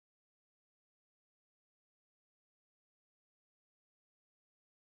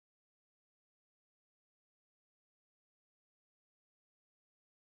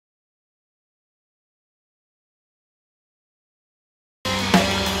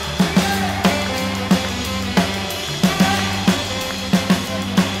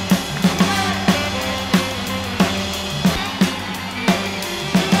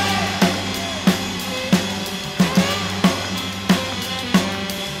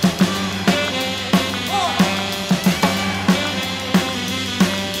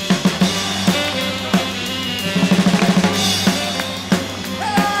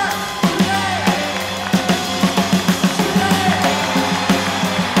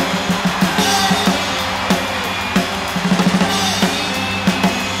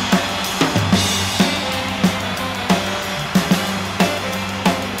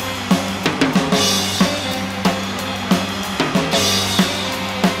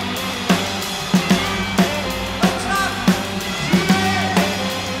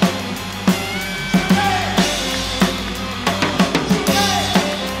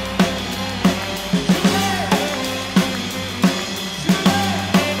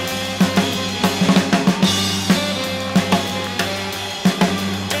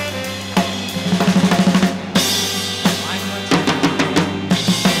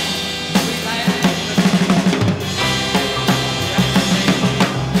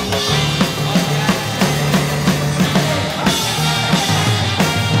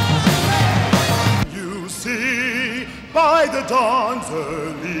dawn's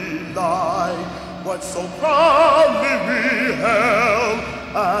early light, what so proudly we held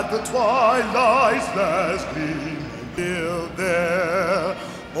at the twilight's last gleaming hill there.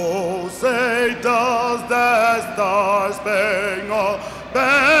 Oh, say does that star-spangled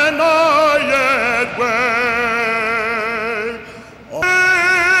banner yet wave? Oh,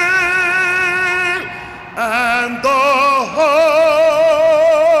 and the hope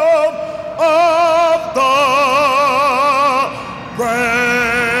of the brave.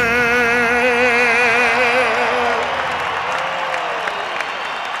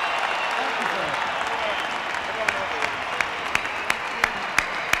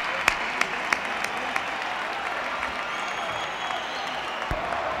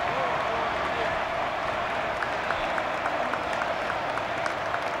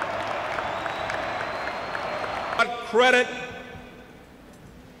 Credit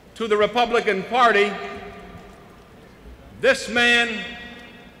to the Republican Party, this man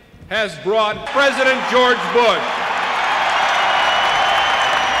has brought President George Bush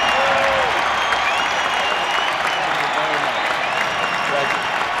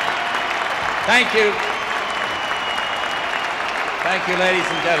Thank you. Thank you, ladies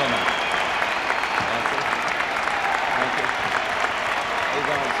and gentlemen. Thank you. Thank you. How you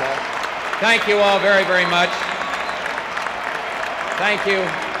going, sir? Thank you all very, very much. Thank you.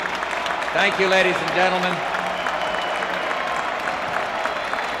 Thank you, ladies and gentlemen.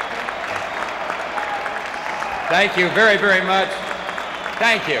 Thank you very, very much.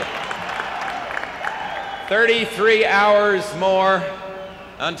 Thank you. 33 hours more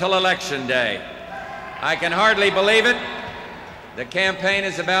until Election Day. I can hardly believe it. The campaign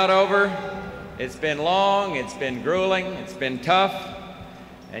is about over. It's been long, it's been grueling, it's been tough,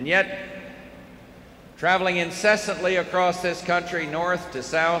 and yet traveling incessantly across this country, north to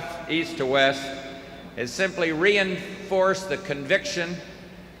south, east to west, has simply reinforced the conviction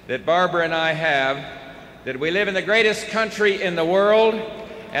that Barbara and I have that we live in the greatest country in the world,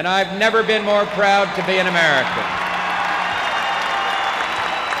 and I've never been more proud to be an American.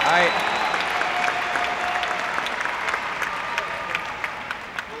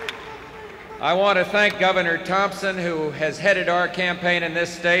 I want to thank Governor Thompson, who has headed our campaign in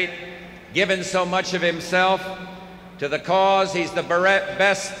this state, given so much of himself to the cause. He's the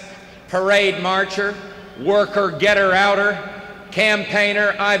best parade marcher, worker, getter, outer,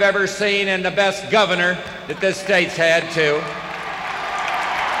 campaigner I've ever seen, and the best governor that this state's had too.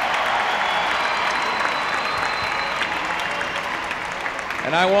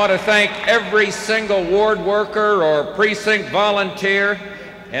 And I want to thank every single ward worker or precinct volunteer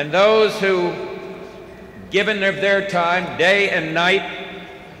and those who, given of their time, day and night,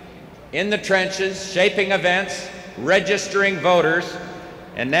 in the trenches, shaping events, registering voters,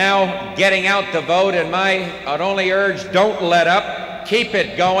 and now getting out the vote. And I'd only urge, don't let up, keep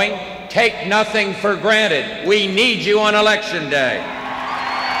it going, take nothing for granted. We need you on Election Day.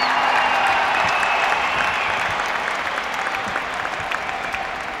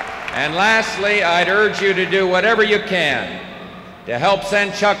 And lastly, I'd urge you to do whatever you can to help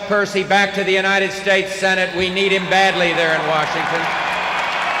send Chuck Percy back to the United States Senate. We need him badly there in Washington.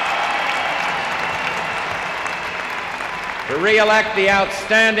 To re-elect the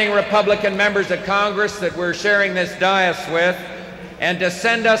outstanding Republican members of Congress that we're sharing this dais with, and to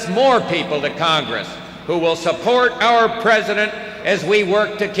send us more people to Congress who will support our president as we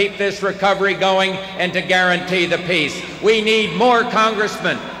work to keep this recovery going and to guarantee the peace. We need more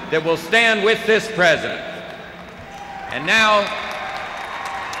congressmen that will stand with this president. And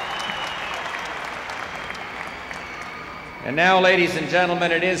now, ladies and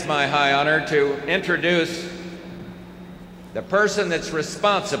gentlemen, it is my high honor to introduce the person that's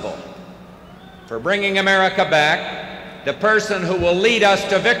responsible for bringing America back, the person who will lead us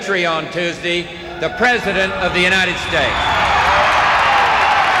to victory on Tuesday, the President of the United States.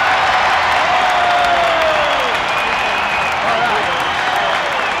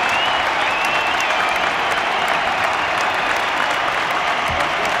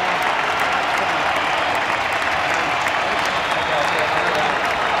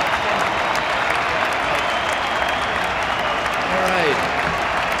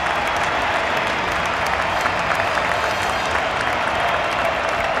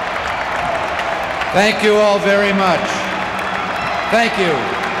 Thank you all very much. Thank you.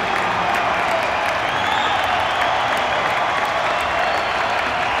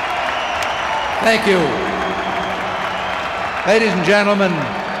 Thank you. Ladies and gentlemen,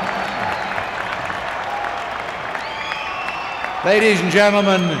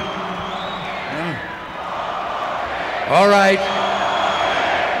 all right.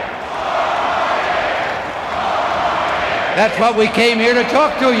 That's what we came here to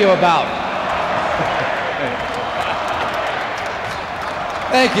talk to you about.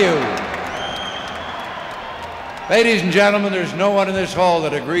 Thank you. Ladies and gentlemen, there's no one in this hall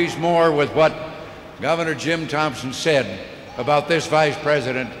that agrees more with what Governor Jim Thompson said about this vice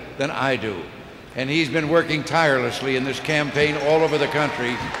president than I do. And he's been working tirelessly in this campaign all over the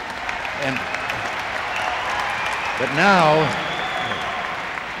country. But now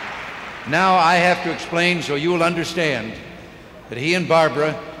I have to explain so you'll understand that he and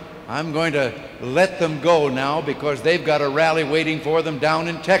Barbara, I'm going to let them go now because they've got a rally waiting for them down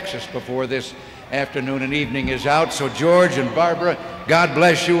in Texas before this afternoon and evening is out. So George and Barbara, God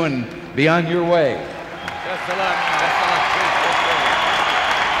bless you and be on your way. Best of luck. Best of luck.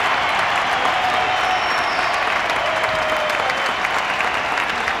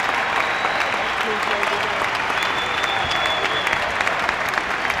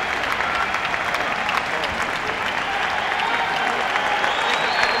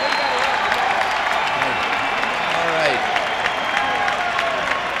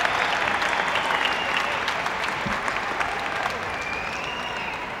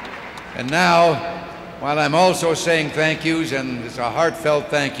 And now, while I'm also saying thank yous, and it's a heartfelt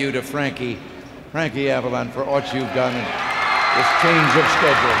thank you to Frankie Avalon for what you've done in this change of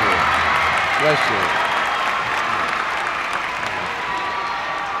schedule here. Bless you.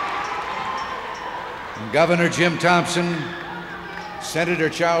 And Governor Jim Thompson, Senator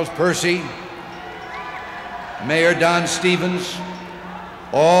Charles Percy, Mayor Don Stevens,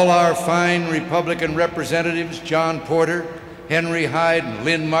 all our fine Republican representatives, John Porter, Henry Hyde, and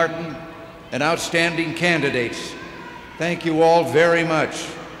Lynn Martin, and outstanding candidates. Thank you all very much.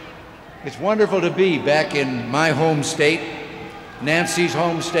 It's wonderful to be back in my home state, Nancy's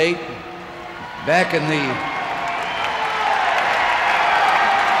home state, back in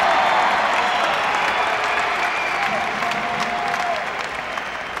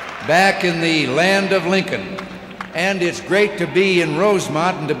the land of Lincoln. And it's great to be in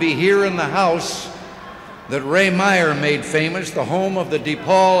Rosemont and to be here in the house that Ray Meyer made famous, the home of the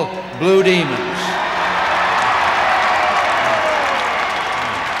DePaul Blue Demons.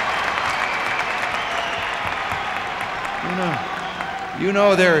 You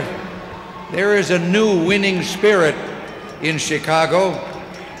know there is a new winning spirit in Chicago,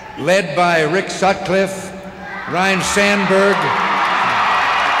 led by Rick Sutcliffe, Ryan Sandberg,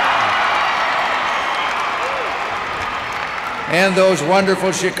 and those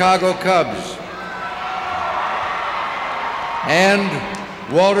wonderful Chicago Cubs. And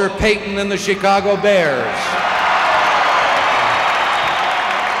Walter Payton and the Chicago Bears.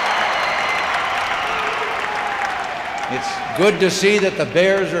 It's good to see that the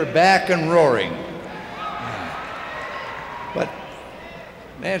Bears are back and roaring. But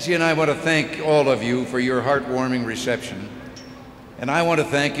Nancy and I want to thank all of you for your heartwarming reception. And I want to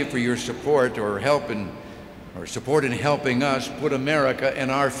thank you for your support or support in helping us put America and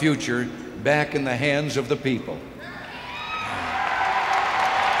our future back in the hands of the people.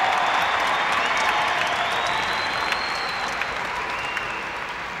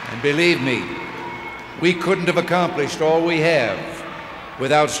 Believe me, we couldn't have accomplished all we have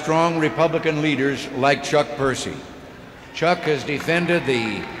without strong Republican leaders like Chuck Percy. Chuck has defended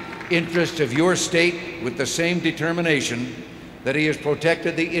the interests of your state with the same determination that he has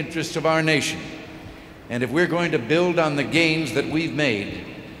protected the interests of our nation. And if we're going to build on the gains that we've made,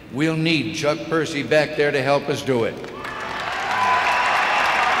 we'll need Chuck Percy back there to help us do it.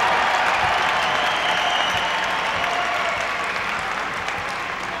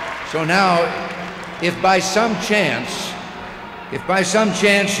 So now, if by some chance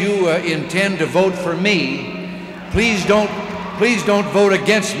you intend to vote for me, please don't vote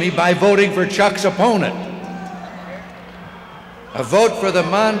against me by voting for Chuck's opponent. A vote for the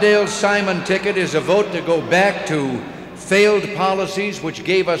Mondale-Simon ticket is a vote to go back to failed policies which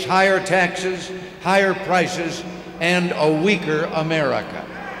gave us higher taxes, higher prices, and a weaker America.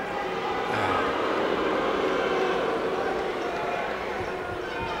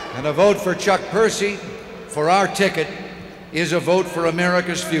 And a vote for Chuck Percy, for our ticket, is a vote for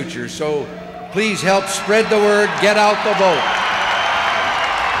America's future. So please help spread the word, get out the vote.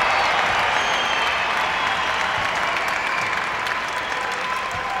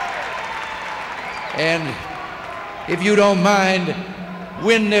 And if you don't mind,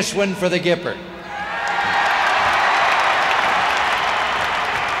 win this one for the Gipper.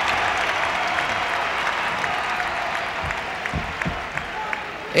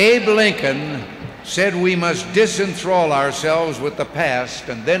 Abe Lincoln said we must disenthrall ourselves with the past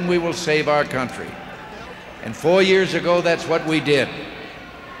and then we will save our country. And 4 years ago, that's what we did.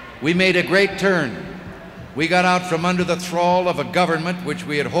 We made a great turn. We got out from under the thrall of a government which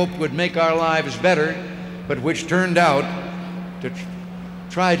we had hoped would make our lives better, but which turned out to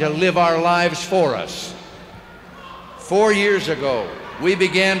try to live our lives for us. 4 years ago, we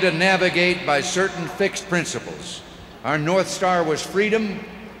began to navigate by certain fixed principles. Our North Star was freedom,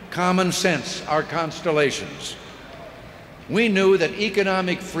 common sense, our constellations. We knew that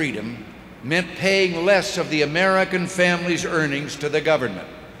economic freedom meant paying less of the American family's earnings to the government.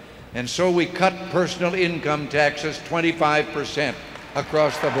 And so we cut personal income taxes 25%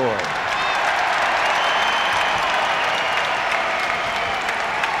 across the board.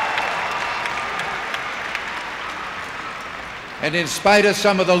 And in spite of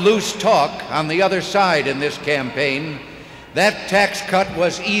some of the loose talk on the other side in this campaign, that tax cut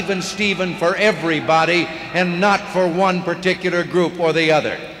was even Steven for everybody and not for one particular group or the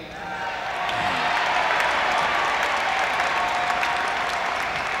other.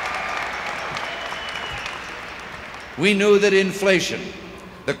 We knew that inflation,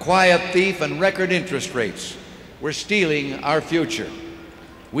 the quiet thief, and record interest rates were stealing our future.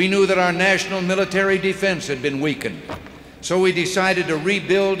 We knew that our national military defense had been weakened. So we decided to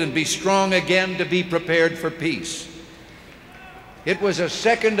rebuild and be strong again to be prepared for peace. It was a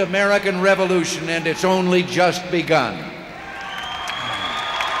second American Revolution, and it's only just begun.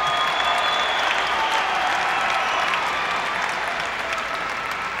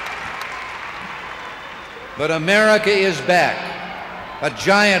 But America is back, a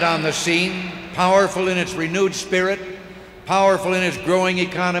giant on the scene, powerful in its renewed spirit, powerful in its growing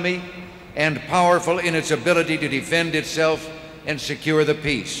economy, and powerful in its ability to defend itself and secure the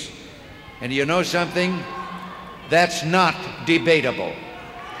peace. And you know something? That's not debatable.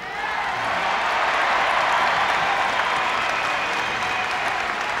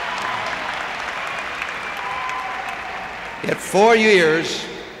 Yet 4 years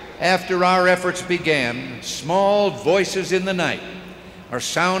after our efforts began, small voices in the night are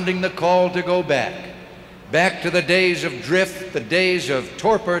sounding the call to go back to the days of drift, the days of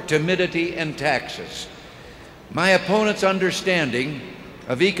torpor, timidity, and taxes. My opponent's understanding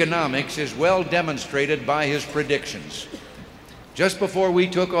of economics is well demonstrated by his predictions. Just before we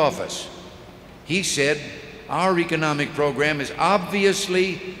took office, he said our economic program is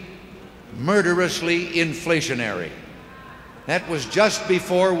obviously, murderously inflationary. That was just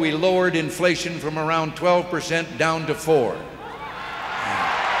before we lowered inflation from around 12% down to 4%.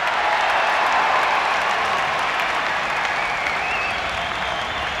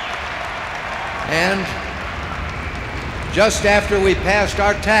 And just after we passed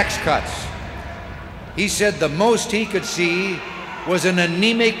our tax cuts, he said the most he could see was an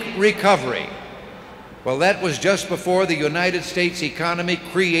anemic recovery. Well, that was just before the United States economy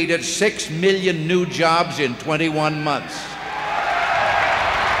created 6 million new jobs in 21 months.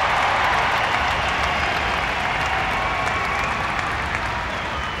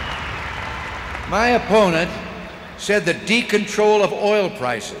 My opponent said that decontrol of oil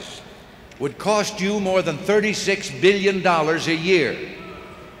prices would cost you more than $36 billion a year.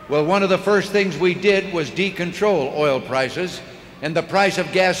 Well, one of the first things we did was decontrol oil prices, and the price of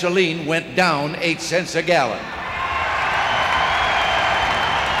gasoline went down 8 cents a gallon.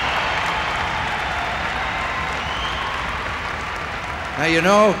 Now, you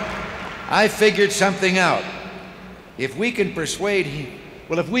know, I figured something out. If we can persuade him,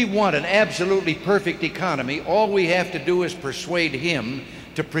 well, if we want an absolutely perfect economy, all we have to do is persuade him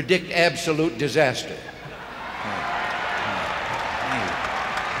to predict absolute disaster.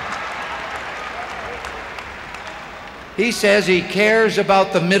 He says he cares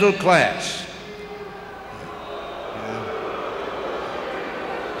about the middle class.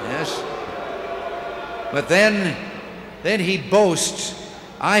 Yes. But then he boasts,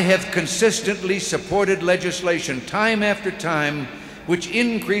 I have consistently supported legislation time after time which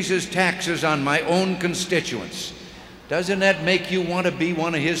increases taxes on my own constituents. Doesn't that make you want to be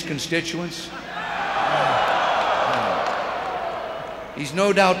one of his constituents? He's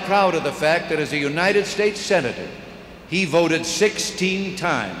no doubt proud of the fact that as a United States Senator, he voted 16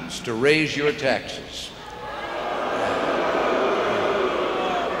 times to raise your taxes.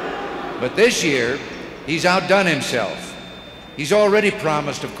 But this year, he's outdone himself. He's already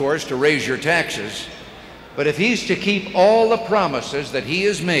promised, of course, to raise your taxes. But if he's to keep all the promises that he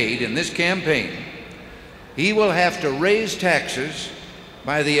has made in this campaign, he will have to raise taxes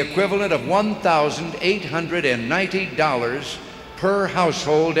by the equivalent of $1,890 per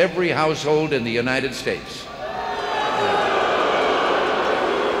household, every household in the United States.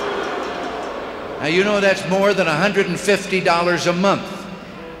 Now, you know that's more than $150 a month.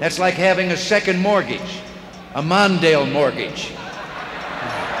 That's like having a second mortgage, a Mondale mortgage.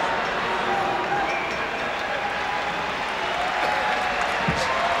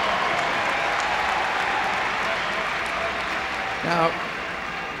 Now,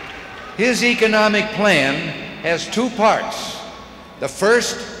 his economic plan has two parts. The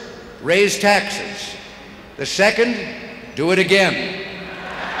first, raise taxes. The second, do it again.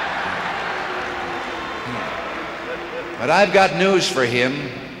 But I've got news for him.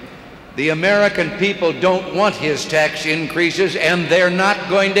 The American people don't want his tax increases, and they're not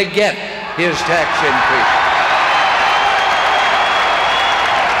going to get his tax increases.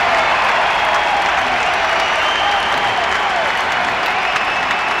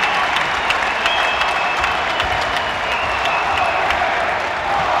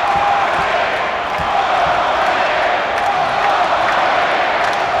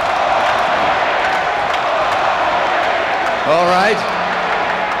 All right.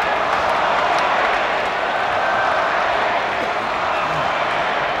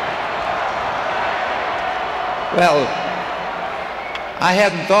 Well, I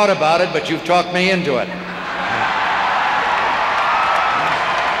hadn't thought about it, but you've talked me into it.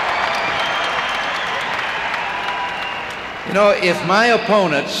 You know, if my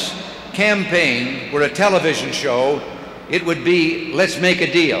opponent's campaign were a television show, it would be, let's make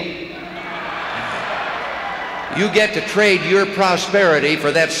a deal. You get to trade your prosperity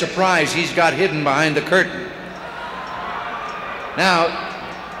for that surprise he's got hidden behind the curtain. Now,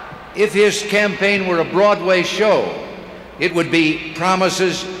 if his campaign were a Broadway show, it would be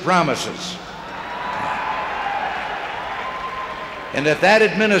promises, promises. And if that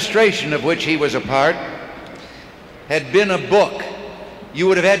administration of which he was a part had been a book, you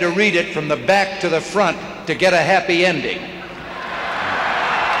would have had to read it from the back to the front to get a happy ending.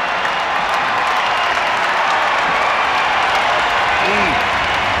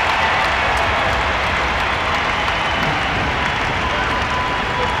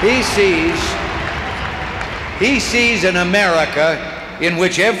 He sees an America in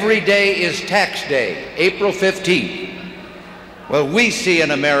which every day is tax day, April 15th. Well, we see an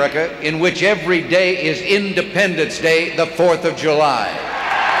America in which every day is Independence Day, the 4th of July.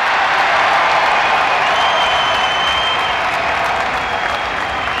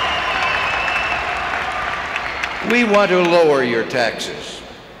 We want to lower your taxes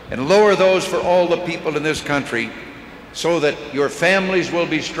and lower those for all the people in this country, so that your families will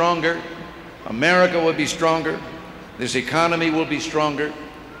be stronger, America will be stronger, this economy will be stronger.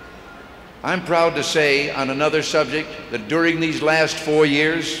 I'm proud to say on another subject that during these last 4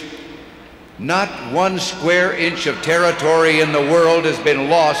 years, not 1 square inch of territory in the world has been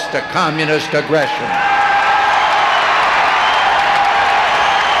lost to communist aggression.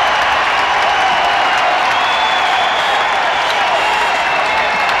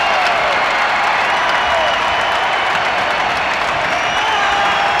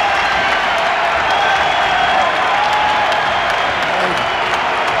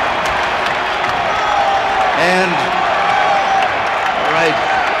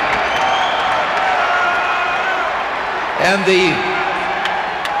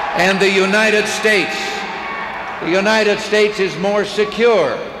 And the United States is more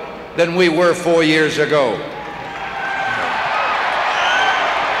secure than we were 4 years ago.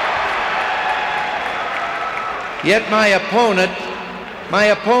 Yet my opponent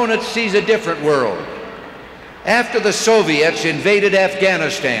sees a different world. After the Soviets invaded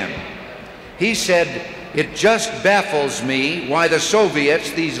Afghanistan, he said, "It just baffles me why the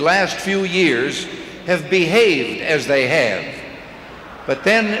Soviets these last few years have behaved as they have." But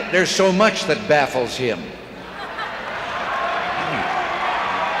then there's so much that baffles him.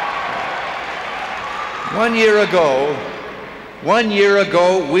 One year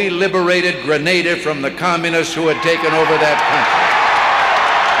ago, we liberated Grenada from the communists who had taken over that country.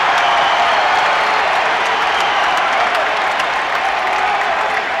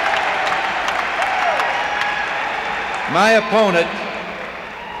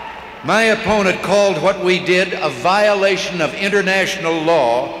 My opponent called what we did a violation of international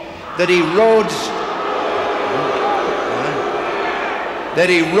law that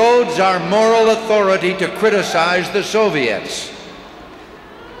erodes our moral authority to criticize the Soviets.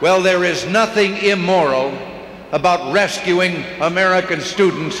 Well, there is nothing immoral about rescuing American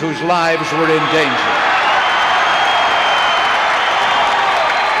students whose lives were in danger.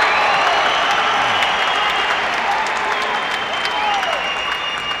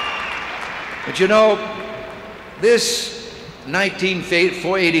 But you know, this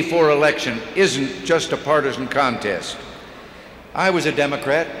 1984 election isn't just a partisan contest. I was a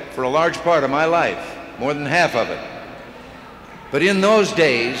Democrat for a large part of my life, more than half of it. But in those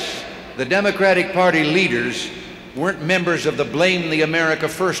days, the Democratic Party leaders weren't members of the Blame the America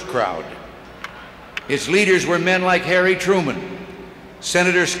First crowd. Its leaders were men like Harry Truman,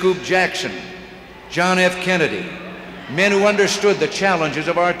 Senator Scoop Jackson, John F. Kennedy, men who understood the challenges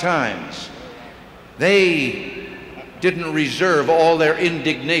of our times. They didn't reserve all their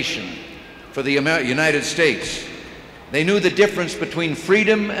indignation for the United States. They knew the difference between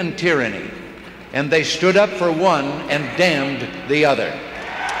freedom and tyranny, and they stood up for one and damned the other.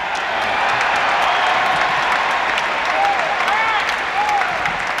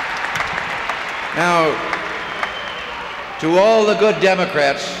 Now, to all the good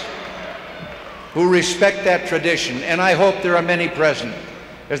Democrats who respect that tradition, and I hope there are many present,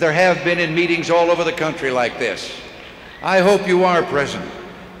 as there have been in meetings all over the country like this, I hope you are present,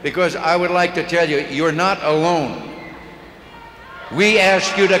 because I would like to tell you, you're not alone. We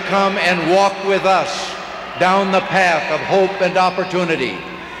ask you to come and walk with us down the path of hope and opportunity.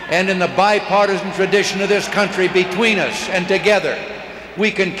 And in the bipartisan tradition of this country, between us and together, we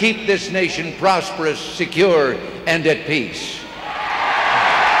can keep this nation prosperous, secure, and at peace.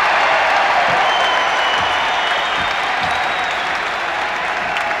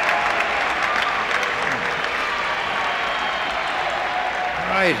 All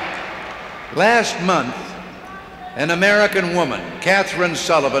right. Last month, an American woman, Catherine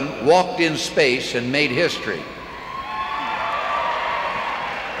Sullivan, walked in space and made history.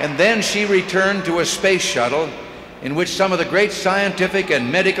 And then she returned to a space shuttle in which some of the great scientific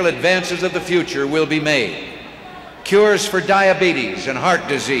and medical advances of the future will be made. Cures for diabetes and heart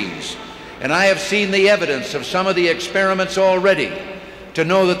disease. And I have seen the evidence of some of the experiments already to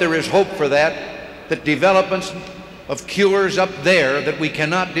know that there is hope for that developments of cures up there that we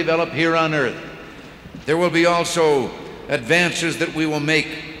cannot develop here on Earth. There will be also advances that we will make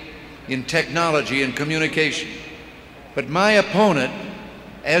in technology and communication. But my opponent,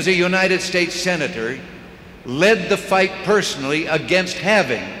 as a United States Senator, led the fight personally against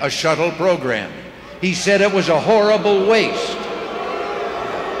having a shuttle program. He said it was a horrible waste.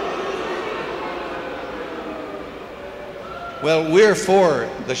 Well, we're for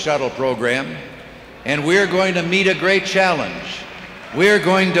the shuttle program, and we're going to meet a great challenge. We're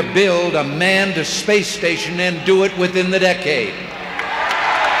going to build a manned space station and do it within the decade.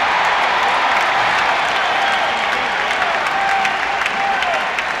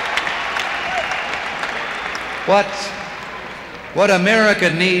 What America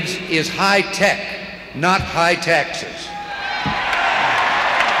needs is high tech, not high taxes.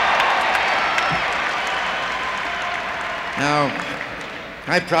 Now,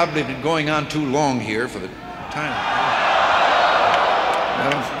 I've probably been going on too long here for the time.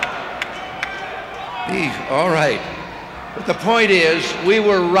 All right. But the point is, we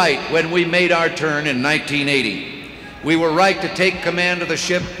were right when we made our turn in 1980. We were right to take command of the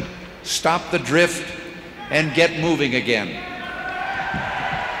ship, stop the drift, and get moving again.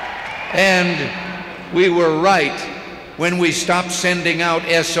 And we were right when we stopped sending out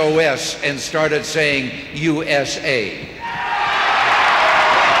SOS and started saying USA.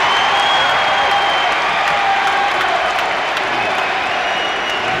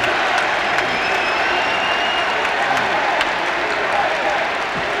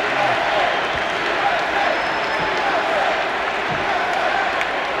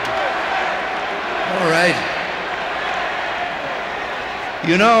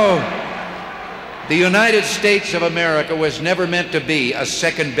 You know, the United States of America was never meant to be a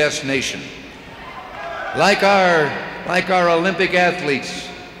second-best nation. Like our Olympic athletes,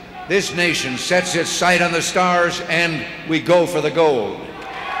 this nation sets its sight on the stars and we go for the gold.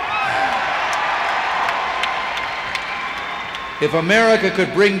 If America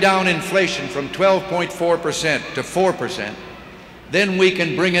could bring down inflation from 12.4% to 4%, then we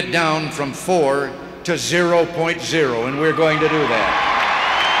can bring it down from 4 to 0.0, and we're going to do that.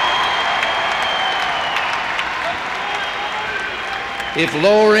 If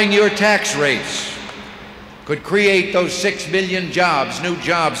lowering your tax rates could create those 6 million jobs, new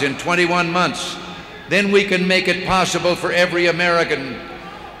jobs in 21 months, then we can make it possible for every American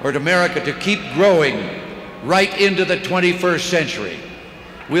or America to keep growing right into the 21st century.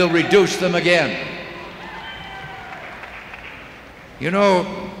 We'll reduce them again. You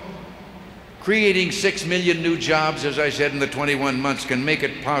know, creating 6 million new jobs, as I said, in the 21 months can make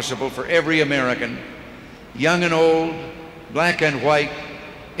it possible for every American, young and old, black and white,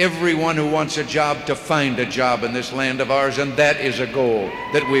 everyone who wants a job to find a job in this land of ours, and that is a goal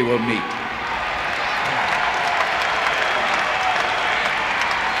that we will meet.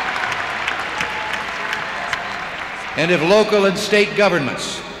 And if local and state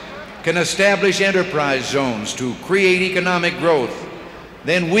governments can establish enterprise zones to create economic growth,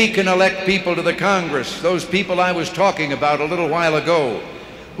 then we can elect people to the Congress, those people I was talking about a little while ago,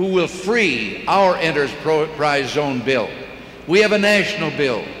 who will free our enterprise zone bill. We have a national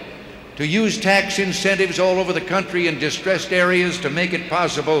bill to use tax incentives all over the country in distressed areas to make it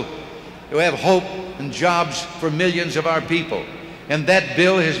possible to have hope and jobs for millions of our people. And that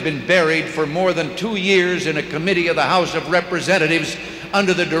bill has been buried for more than 2 years in a committee of the House of Representatives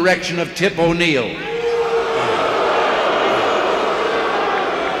under the direction of Tip O'Neill.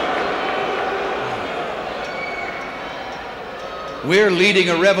 We're leading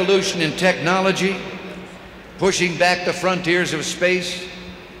a revolution in technology, pushing back the frontiers of space,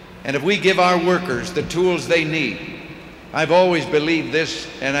 and if we give our workers the tools they need, I've always believed this,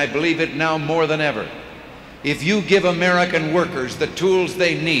 and I believe it now more than ever. If you give American workers the tools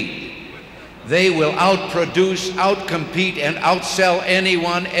they need, they will outproduce, outcompete, and outsell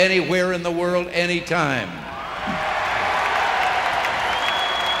anyone, anywhere in the world, anytime.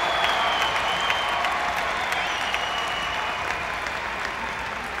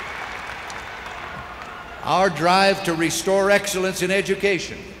 Our drive to restore excellence in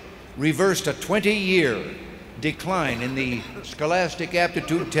education reversed a 20-year decline in the scholastic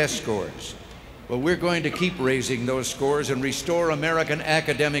aptitude test scores. Well, we're going to keep raising those scores and restore American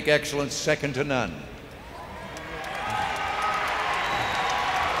academic excellence second to none.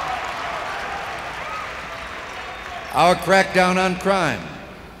 Our crackdown on crime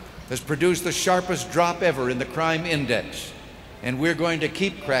has produced the sharpest drop ever in the crime index, and we're going to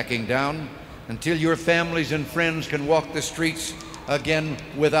keep cracking down until your families and friends can walk the streets again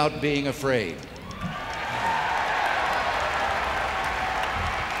without being afraid.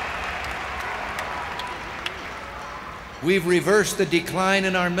 We've reversed the decline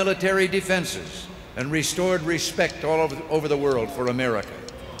in our military defenses and restored respect all over the world for America.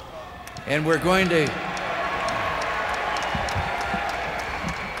 And we're going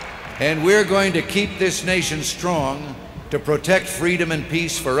to keep this nation strong to protect freedom and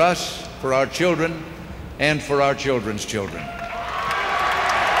peace for us, for our children, and for our children's children.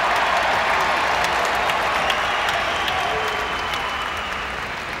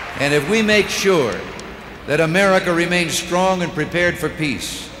 And if we make sure that America remains strong and prepared for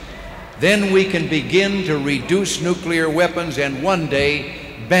peace, then we can begin to reduce nuclear weapons and one day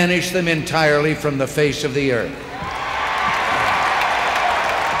banish them entirely from the face of the earth.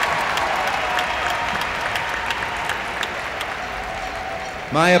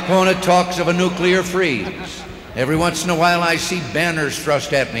 My opponent talks of a nuclear freeze. Every once in a while I see banners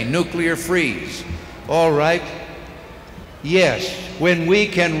thrust at me, nuclear freeze. All right. Yes, when we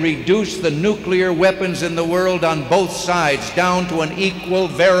can reduce the nuclear weapons in the world on both sides down to an equal,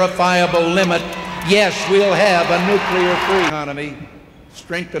 verifiable limit, yes, we'll have a nuclear-free economy,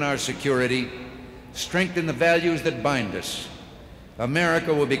 strengthen our security, strengthen the values that bind us.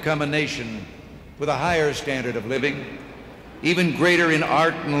 America will become a nation with a higher standard of living, even greater in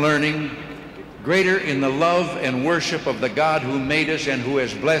art and learning, greater in the love and worship of the God who made us and who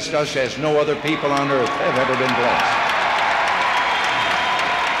has blessed us as no other people on earth have ever been blessed.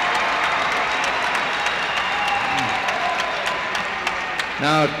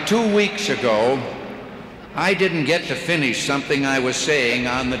 Now, 2 weeks ago, I didn't get to finish something I was saying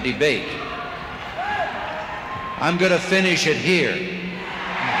on the debate. I'm going to finish it here.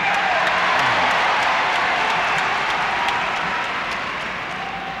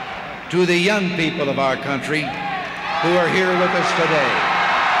 To the young people of our country who are here with us today.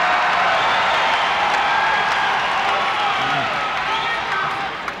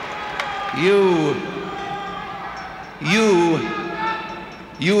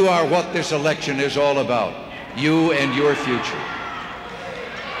 You are what this election is all about. You and your future.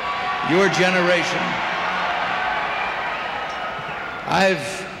 Your generation.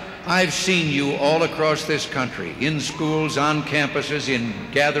 I've seen you all across this country, in schools, on campuses, in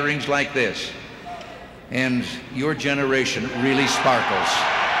gatherings like this. And your generation really sparkles.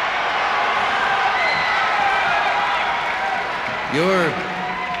 You're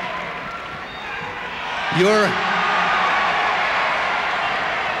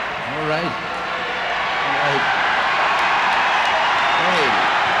all right. All right. Hey.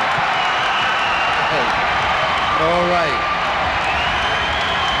 All right.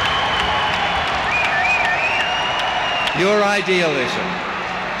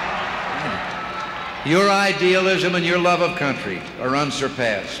 Your idealism and your love of country are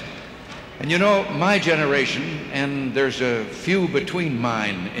unsurpassed. And you know, my generation, and there's a few between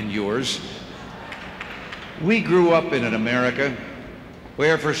mine and yours, we grew up in an America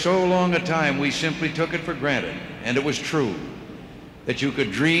where for so long a time we simply took it for granted, and it was true, that you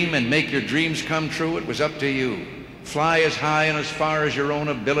could dream and make your dreams come true. It was up to you. Fly as high and as far as your own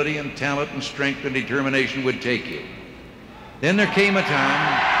ability and talent and strength and determination would take you. Then there came a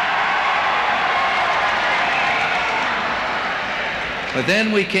time But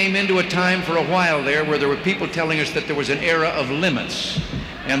then we came into a time for a while there where there were people telling us that there was an era of limits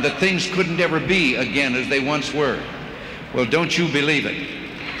and that things couldn't ever be again as they once were. Well, don't you believe it?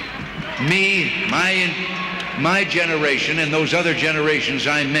 Me, my generation and those other generations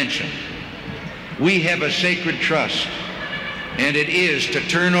I mentioned, we have a sacred trust, and it is to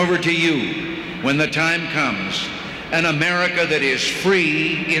turn over to you when the time comes an America that is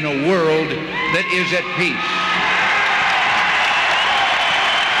free in a world that is at peace.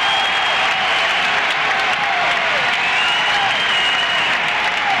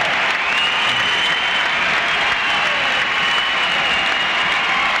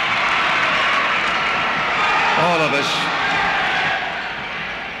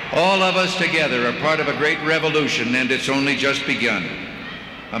 All of us together are part of a great revolution, and it's only just begun.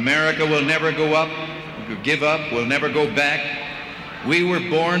 America will never give up, will never go back. We were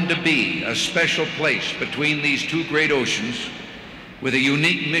born to be a special place between these two great oceans with a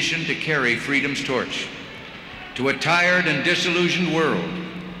unique mission to carry freedom's torch. To a tired and disillusioned world,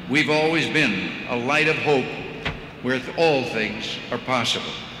 we've always been a light of hope where all things are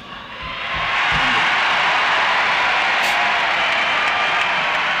possible.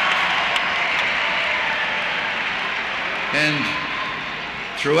 And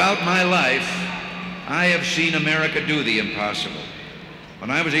throughout my life, I have seen America do the impossible.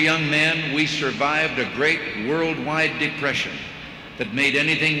 When I was a young man, we survived a great worldwide depression that made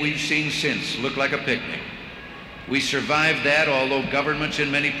anything we've seen since look like a picnic. We survived that, although governments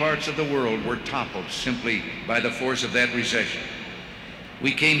in many parts of the world were toppled simply by the force of that recession.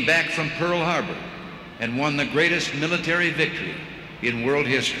 We came back from Pearl Harbor and won the greatest military victory in world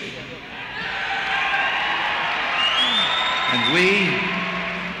history. And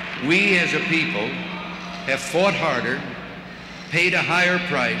we as a people have fought harder, paid a higher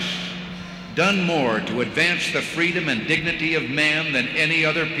price, done more to advance the freedom and dignity of man than any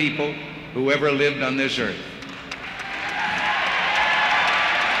other people who ever lived on this earth.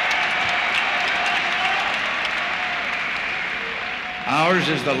 Ours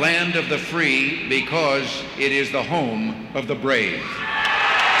is the land of the free because it is the home of the brave.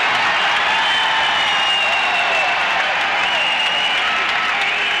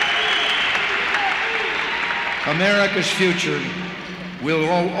 America's future will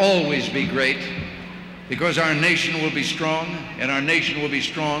always be great because our nation will be strong, and our nation will be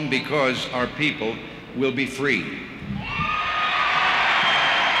strong because our people will be free.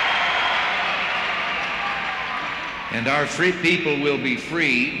 And our free people will be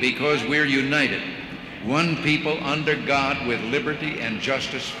free because we're united, one people under God with liberty and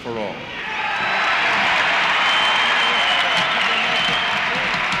justice for all.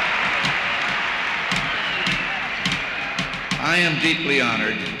 I am deeply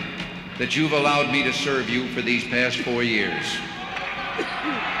honored that you've allowed me to serve you for these past 4 years.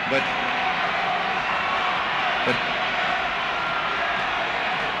 But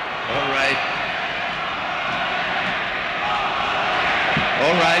all right.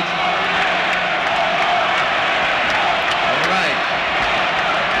 All right. All right.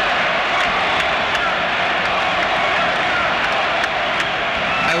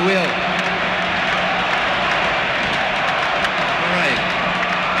 I will.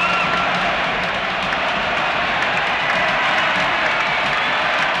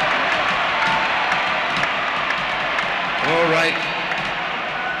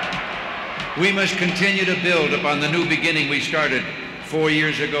 We must continue to build upon the new beginning we started 4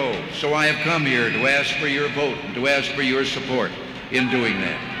 years ago. So I have come here to ask for your vote and to ask for your support in doing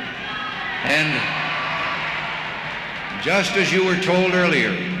that. And just as you were told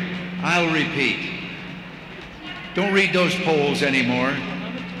earlier, I'll repeat. Don't read those polls anymore.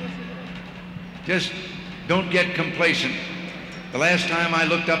 Just don't get complacent. The last time I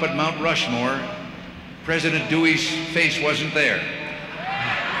looked up at Mount Rushmore, President Dewey's face wasn't there.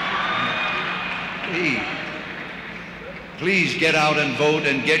 Please get out and vote,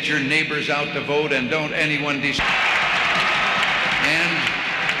 and get your neighbors out to vote, and don't anyone decide.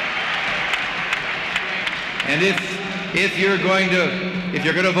 And if you're going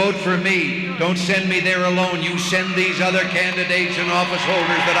to vote for me, don't send me there alone. You send these other candidates and office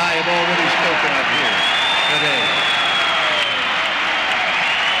holders that I have already spoken of here today.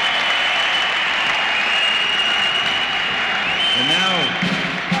 And now,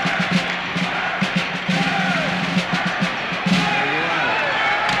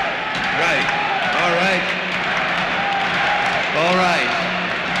 all right.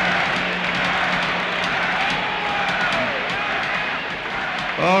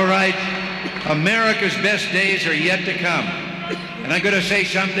 All right. America's best days are yet to come. And And I'm going to say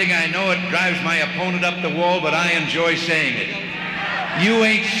something, I know it drives my opponent up the wall, but I enjoy saying it. You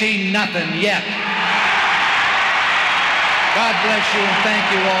ain't seen nothing yet. God bless you, and thank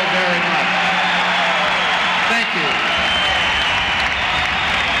you all very much. Thank you.